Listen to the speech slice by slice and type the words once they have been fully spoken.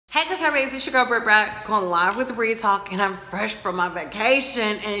Hey guys, it's your girl Britt Brack, going live with the Bree Talk, and I'm fresh from my vacation,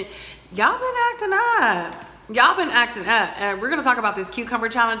 and y'all been acting up. And we're gonna talk about this cucumber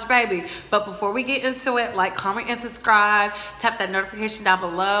challenge, baby. But before we get into it, like, comment, and subscribe. Tap that notification down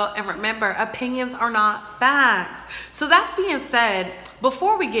below, and remember, opinions are not facts. So that being said,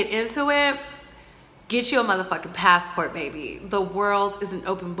 before we get into it, get you a motherfucking passport, baby. The world is an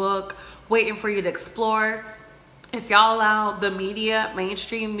open book waiting for you to explore. If y'all allow the media,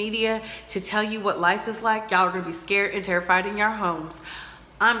 mainstream media, to tell you what life is like, y'all are gonna be scared and terrified in your homes.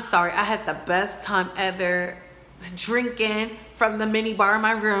 I'm sorry, I had the best time ever drinking from the mini bar in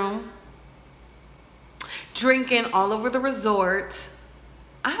my room, drinking all over the resort.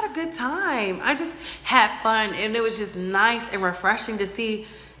 I had a good time. I just had fun, and it was just nice and refreshing to see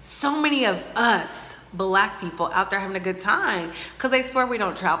so many of us Black people out there having a good time, because they swear we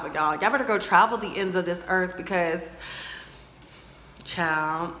don't travel, y'all. Y'all better go travel the ends of this earth, because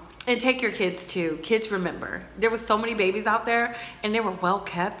child. And take your kids too. Kids, remember, there was so many babies out there, and they were well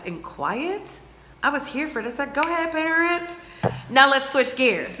kept and quiet. I was here for this. Like, go ahead, parents. Now let's switch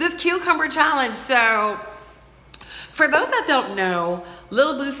gears. This cucumber challenge. So for those that don't know,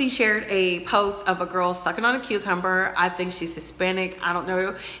 Lil Boosie shared a post of a girl sucking on a cucumber. I think she's Hispanic. I don't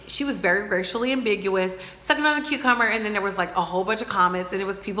know. She was very racially ambiguous, sucking on a cucumber, and then there was like a whole bunch of comments, and it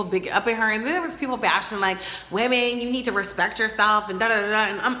was people big up in her, and then there was people bashing like, women, you need to respect yourself, and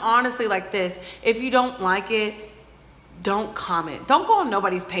da-da-da-da. And I'm honestly like this. If you don't like it, don't comment. Don't go on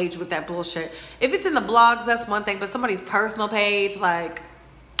nobody's page with that bullshit. If it's in the blogs, that's one thing, but somebody's personal page, like,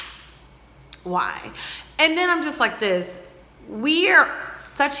 why? And then I'm just like this. We are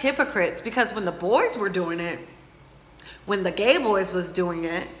such hypocrites, because when the boys were doing it, when the gay boys was doing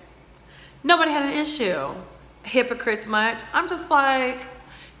it, nobody had an issue. Hypocrites much. I'm just like,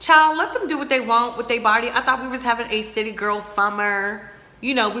 child, let them do what they want with their body. I thought we was having a city girl summer.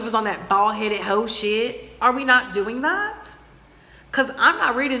 You know, we was on that bald-headed hoe shit. Are we not doing that? Because I'm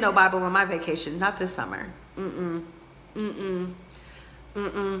not reading no Bible on my vacation. Not this summer. In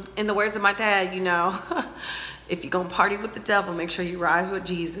the words of my dad, you know, if you're going to party with the devil, make sure you rise with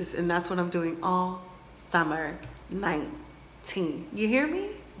Jesus. And that's what I'm doing all summer 19. You hear me?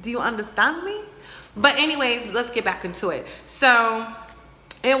 Do you understand me? But anyways, let's get back into it. So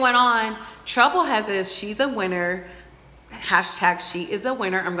it went on. Trouble has it, she's a winner. Hashtag she is a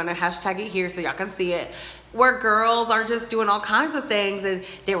winner. I'm going to hashtag it here so y'all can see it. Where girls are just doing all kinds of things, and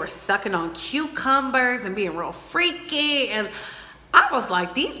they were sucking on cucumbers and being real freaky. And I was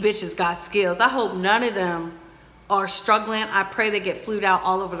like, these bitches got skills. I hope none of them are struggling. I pray they get flued out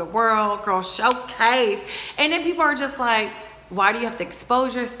all over the world. Girl, showcase. And then people are just like, why do you have to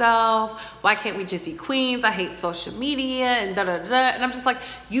expose yourself? Why can't we just be queens? I hate social media and da-da-da. And I'm just like,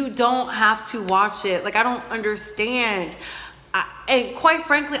 you don't have to watch it. Like, I don't understand. And quite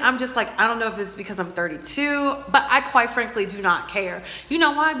frankly, I'm just like, I don't know if it's because I'm 32, but I quite frankly do not care. You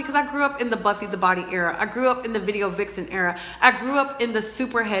know why? Because I grew up in the Buffy the Body era. I grew up in the Video Vixen era. I grew up in the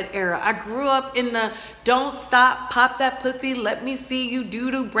Superhead era. I grew up in the don't stop, pop that pussy, let me see you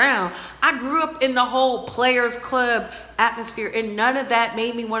doo-doo brown. I grew up in the whole Players Club atmosphere, and none of that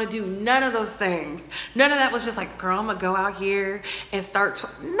made me want to do none of those things. None of that was just like, girl, I'm gonna go out here and start.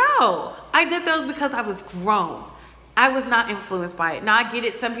 No, I did those because I was grown. I was not influenced by it. Now I get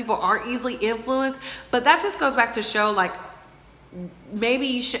it, some people are easily influenced, but that just goes back to show, like, maybe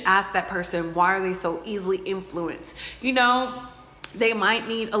you should ask that person, why are they so easily influenced? You know, they might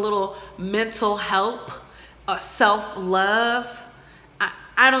need a little mental help, self-love.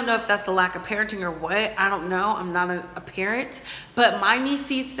 I don't know if that's a lack of parenting or what. I don't know. I'm not a parent. But my niece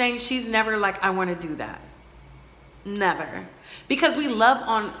sees saying she's never like, I want to do that. Never. Because we love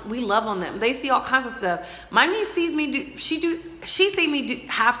on them. They see all kinds of stuff. My niece sees me do, she see me do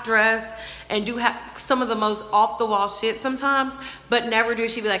half dress and do some of the most off the wall shit sometimes, but never do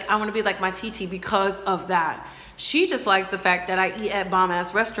she be like, I want to be like my TT because of that. She just likes the fact that I eat at bomb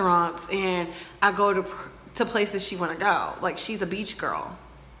ass restaurants and I go to places she want to go. Like, she's a beach girl.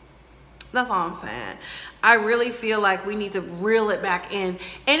 That's all I'm saying. I really feel like we need to reel it back in,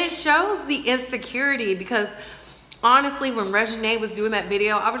 and it shows the insecurity, because honestly, when Reginae was doing that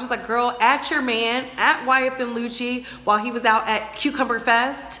video, I was just like, girl, at your man, at YFN Lucci, while he was out at Cucumber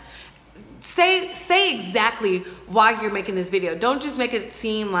Fest, say exactly why you're making this video. Don't just make it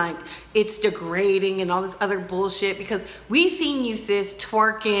seem like it's degrading and all this other bullshit, because we seen you, sis,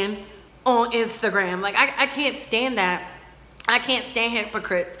 twerking on Instagram. Like, I can't stand that. I can't stand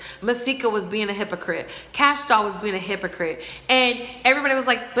hypocrites. Masika was being a hypocrite. Cash Doll was being a hypocrite. And everybody was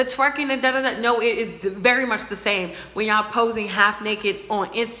like, but twerking and da-da-da. No, it is very much the same when y'all posing half naked on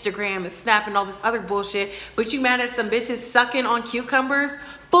Instagram and snapping all this other bullshit. But you mad at some bitches sucking on cucumbers?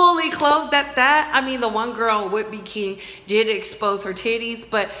 fully clothed at that. I mean, the one girl with B King did expose her titties,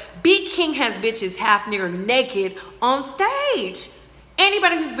 but B King has bitches half near naked on stage.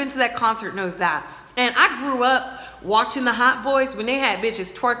 Anybody who's been to that concert knows that. And I grew up watching the Hot Boys when they had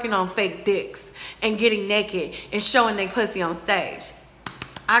bitches twerking on fake dicks and getting naked and showing their pussy on stage.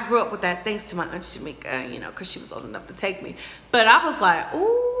 I grew up with that thanks to my Aunt Shamika, you know, because she was old enough to take me. But I was like,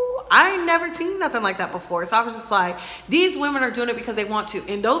 ooh, I ain't never seen nothing like that before. So I was just like, these women are doing it because they want to.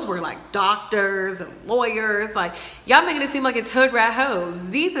 And those were like doctors and lawyers. Like, y'all making it seem like it's hood rat hoes.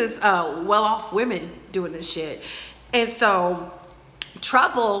 These is well-off women doing this shit. And so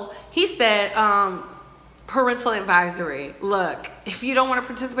Trouble, he said, parental advisory. Look, if you don't want to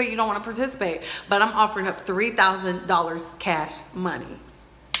participate, you don't want to participate. But I'm offering up $3,000 cash money.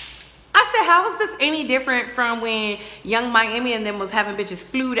 I said, how is this any different from when Young Miami and them was having bitches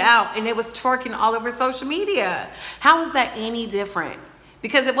flued out and it was twerking all over social media? How is that any different?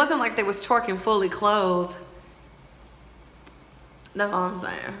 Because it wasn't like they was twerking fully clothed. That's all I'm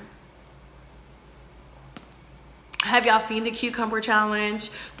saying. Have y'all seen the cucumber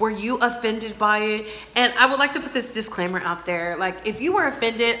challenge? Were you offended by it? And I would like to put this disclaimer out there. Like, if you were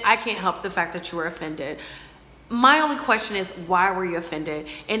offended, I can't help the fact that you were offended. My only question is, why were you offended?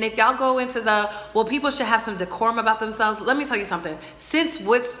 And if y'all go into the, well, people should have some decorum about themselves, let me tell you something. Since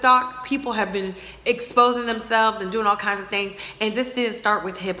Woodstock, people have been exposing themselves and doing all kinds of things. And this didn't start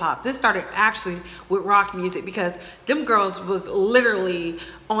with hip hop. This started actually with rock music, because them girls was literally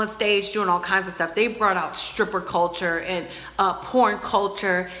on stage doing all kinds of stuff. They brought out stripper culture and porn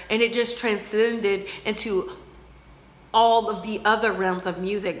culture, and it just transcended into all of the other realms of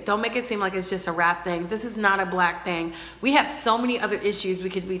music. Don't make it seem like it's just a rap thing. This is not a black thing. We have so many other issues we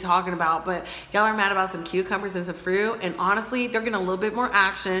could be talking about, but y'all are mad about some cucumbers and some fruit, and honestly, they're getting a little bit more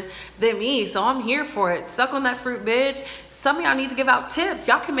action than me, so I'm here for it. Suck on that fruit, bitch. Some of y'all need to give out tips.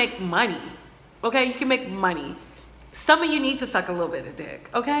 Y'all can make money, okay? You can make money. Some of you need to suck a little bit of dick,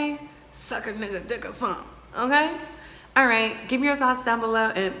 okay? Suck a nigga dick or something, okay? All right, give me your thoughts down below,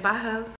 and bye, hoes.